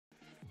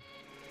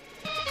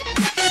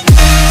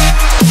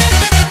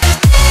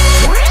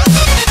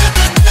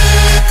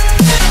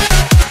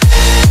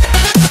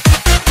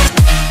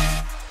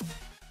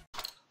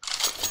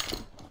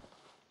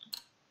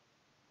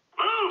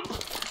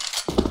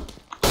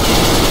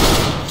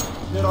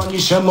Neroni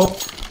chamou.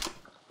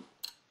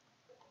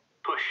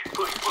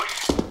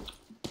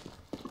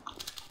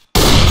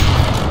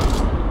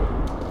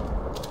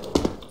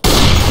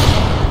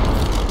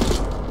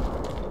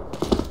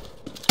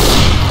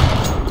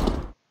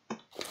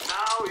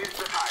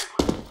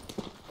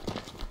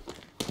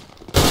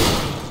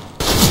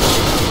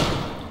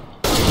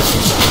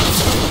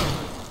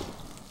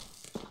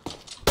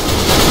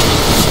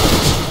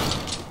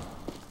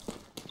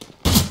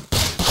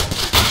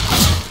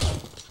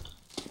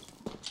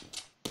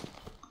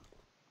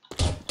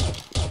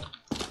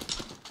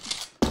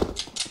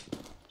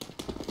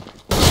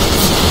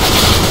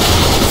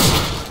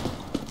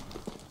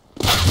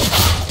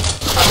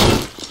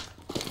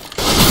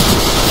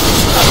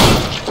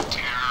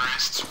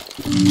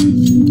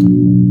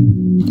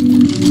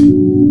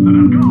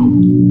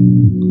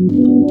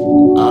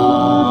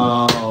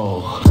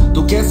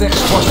 Tu queres é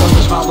resposta,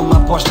 mas vale uma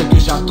aposta que eu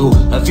já estou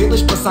a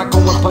vê-las passar com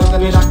a peita,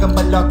 ver a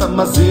cambalhota,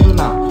 mas eu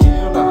não.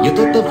 Eu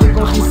tento a ver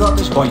com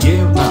risotas, boy,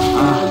 eu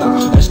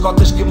não. As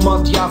cotas que me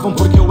odiavam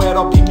porque eu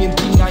era o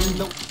pimentinho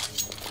ainda.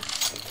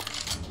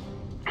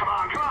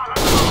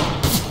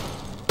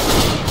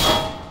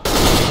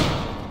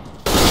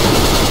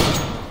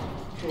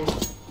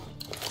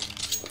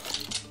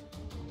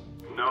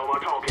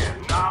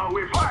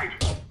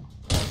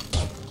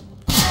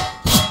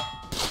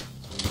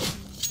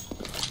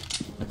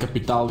 A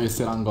capital ia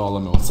ser Angola,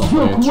 meu. Só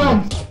pretos.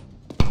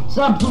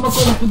 Sabes uma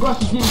coisa que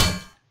gosto de...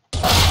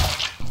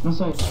 Não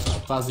sei.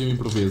 Fazem um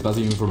improviso,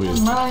 fazem um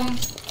improviso. Mãe.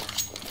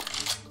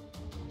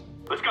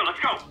 Let's go,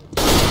 let's go!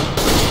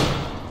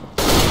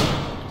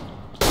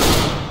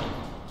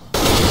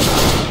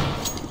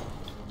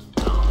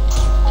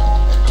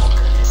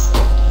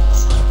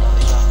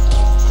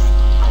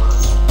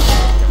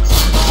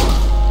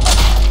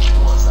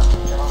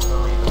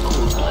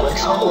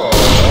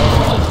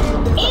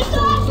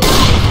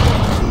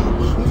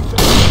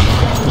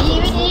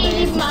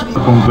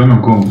 Não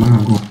como.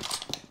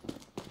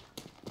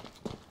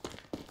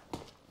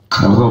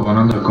 Não rouba,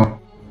 não dá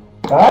como.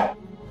 Ah?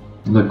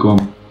 Não dá como.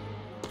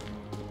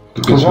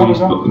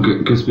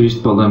 Queres ver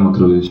isto para o demo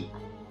outra vez?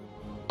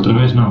 Outra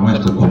vez não,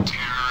 esta conta.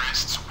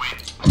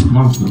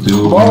 Não, porque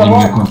eu Bora, a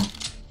minha bora. conta.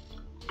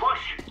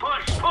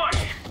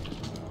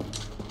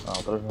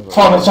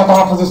 Foda-se, já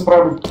estava a fazer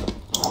spray.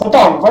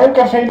 Então, vai o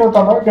cafeína,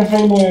 tá? Vai o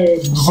cafeína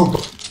do Zupa.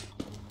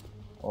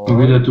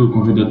 Convida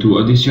tu.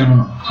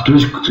 Adiciona. Tu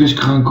és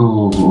que arranca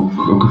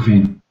o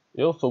cafeína.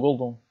 Eu sou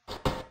Goldon.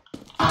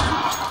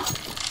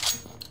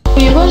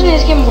 E o Gosto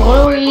disse que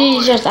morreu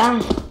e já está.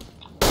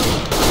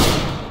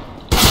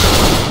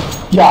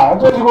 Já,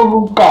 até jogou com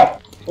o bocado.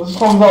 Vocês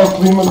estão a mudar o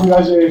clima do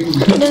gajo aí.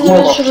 Desde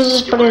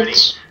as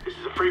paredes. This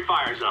is a free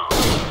fire zone.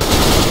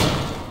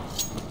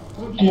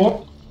 O quê?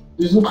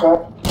 Diz o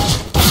rato.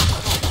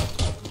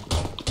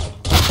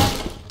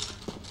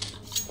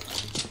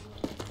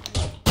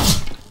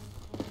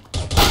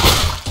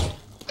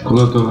 Qual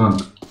é o teu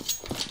rank?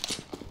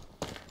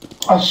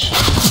 Acho.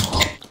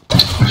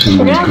 Achei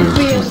muito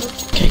caro.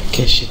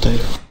 Que é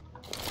chiteiro.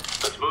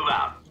 Let's move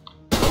out.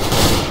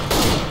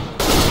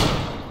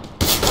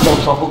 Não,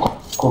 só vou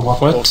com o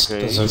What?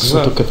 Estás a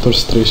gozar? Eu estou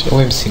 14-3. É o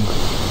M5.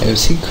 É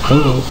M5?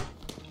 Hello.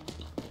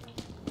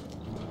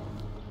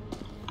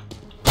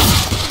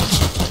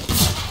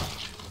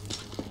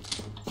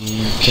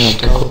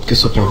 Que eu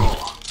sou pobre.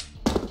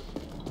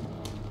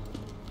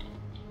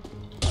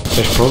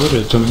 És pobre?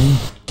 Eu também.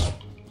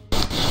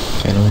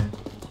 É, não é?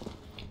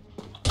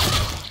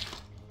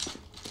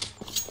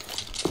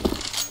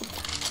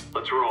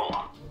 Let's roll.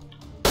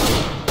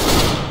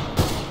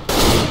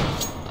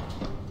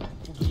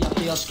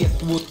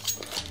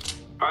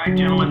 Alright,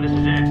 gentlemen, this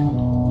is it.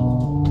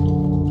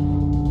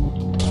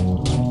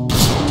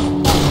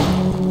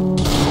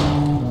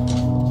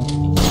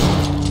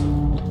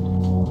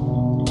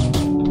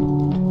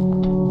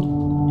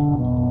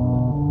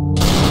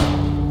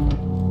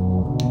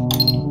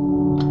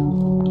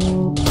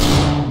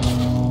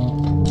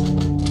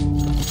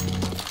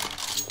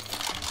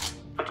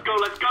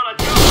 Let's go!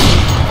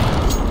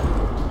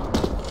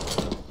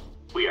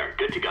 We are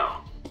good to go.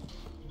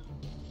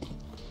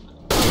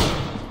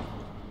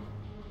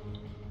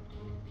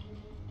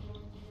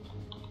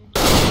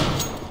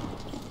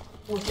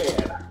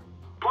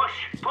 Push!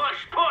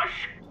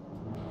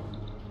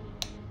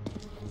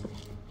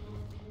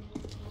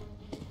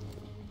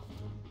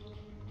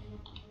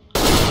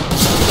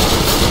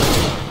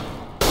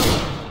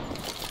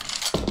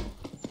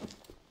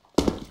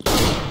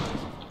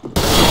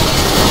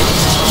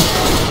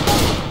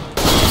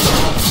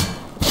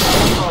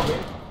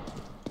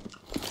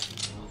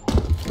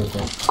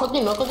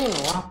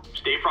 Continua.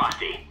 Stay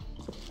frosty.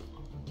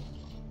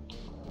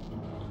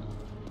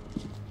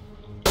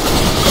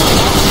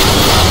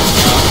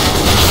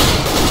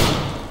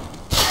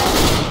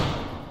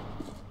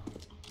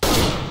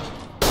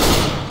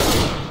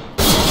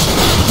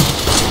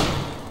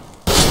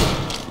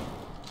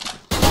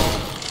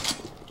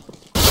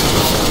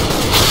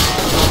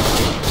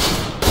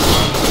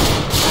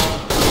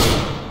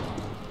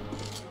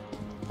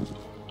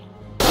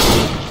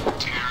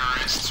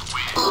 Terrorists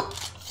win.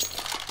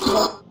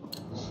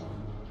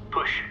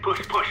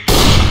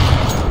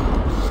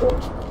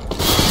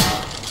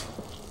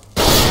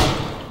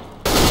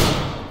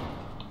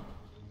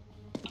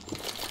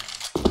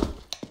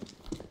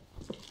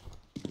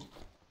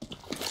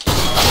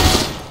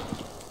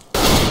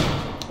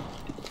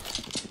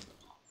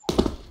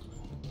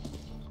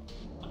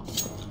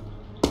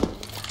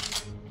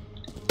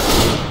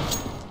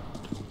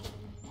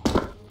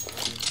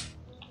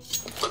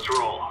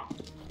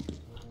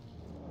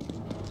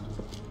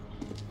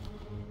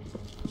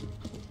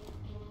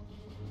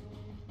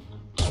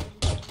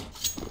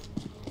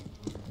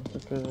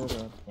 Push,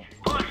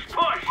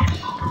 push!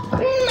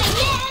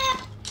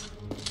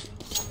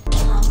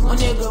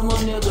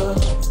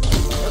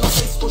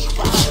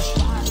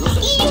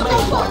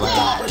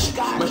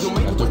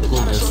 Eu tô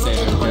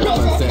convencendo que eu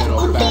fazer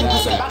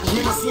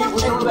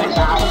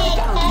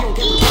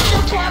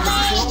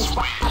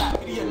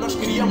Nós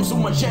criamos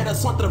uma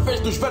geração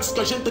através dos versos que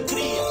a gente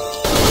cria.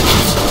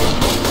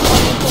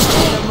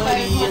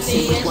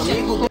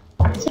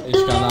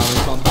 Este canal é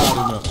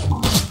infantário, meu.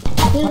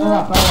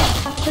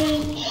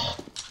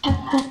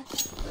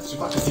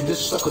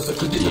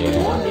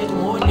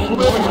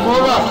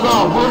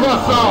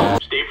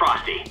 Stay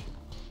frosty.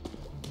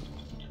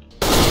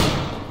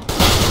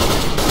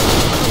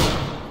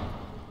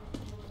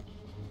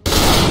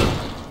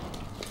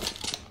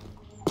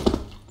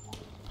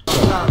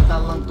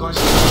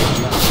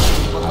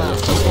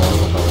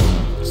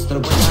 Se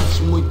trabalhasses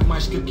muito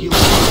mais que aquilo,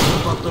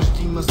 a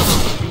autoestima só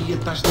desvia.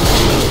 Estás nas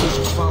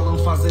pessoas que falam,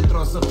 fazem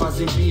troça,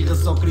 fazem birra,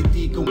 só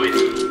criticam.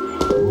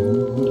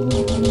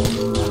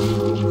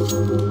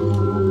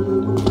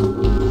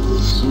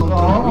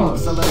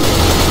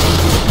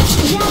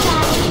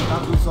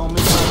 Os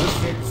homens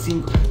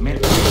 7-5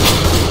 metem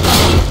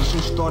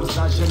os stores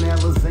às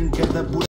janelas em cada buraco.